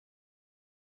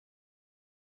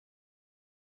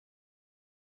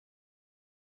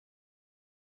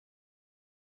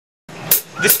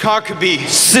This car could be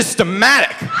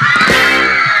systematic,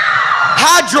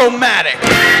 hydromatic,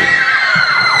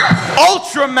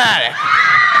 ultramatic.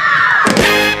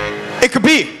 It could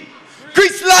be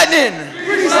grease lightning.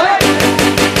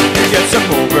 Get some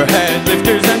overhead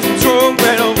lifters and some strong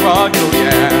metal rods, oh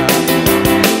yeah.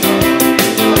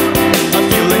 A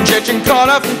fuel injection caught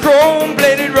up from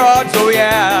chrome-bladed rods, oh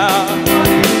yeah.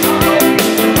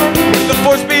 With the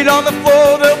 4-speed on the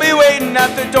floor, they'll be waiting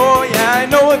at the door, yeah. I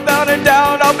know without a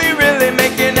doubt I'll be really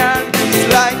making that grease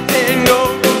lightning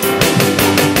go.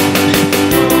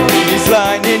 Grease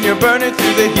lightning, you're burning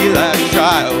through the heat-lab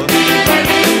trial.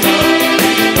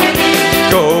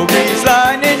 Go grease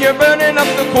lightning, you're burning up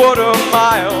the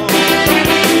quarter-mile.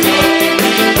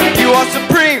 You are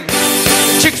supreme,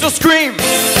 chicks will scream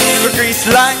for grease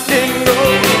lightning, go.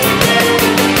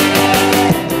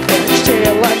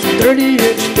 Tail lights and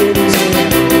 30-inch fins.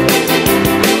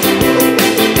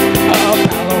 A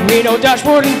Palomino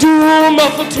dashboard and dual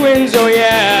muffled twins, oh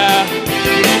yeah.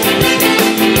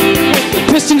 With the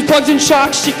pistons, plugs, and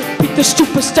shocks, she can beat the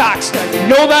stupid stocks. Now you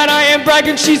know that I am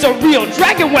bragging, she's a real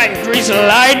dragon wagon, grease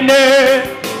lightning.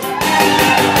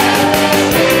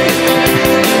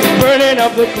 Burning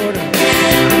up the quarter.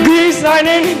 Grease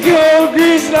lightning, go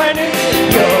grease lightning.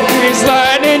 Go grease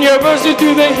lightning, you're bursting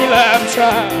through the heat-lab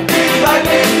trial. Grease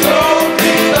lightning, go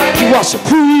grease lightning. You are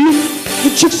supreme, the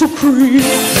chicks are cream.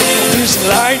 Grease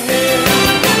lightning.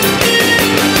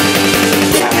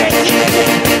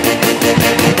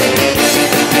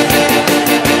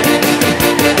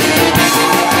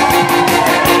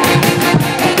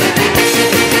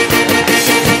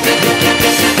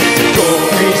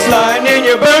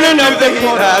 You're burning up the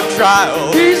heat-lab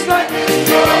trial. Grease lightning,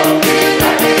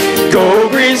 go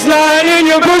grease lightning,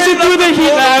 you're bursting through the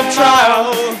heat-lab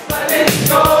trial.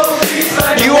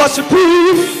 You are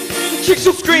supreme, the chicks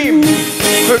will scream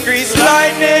for grease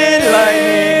lightning,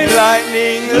 lightning,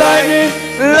 lightning, lightning,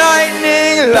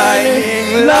 lightning,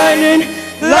 lightning, lightning,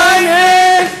 lightning.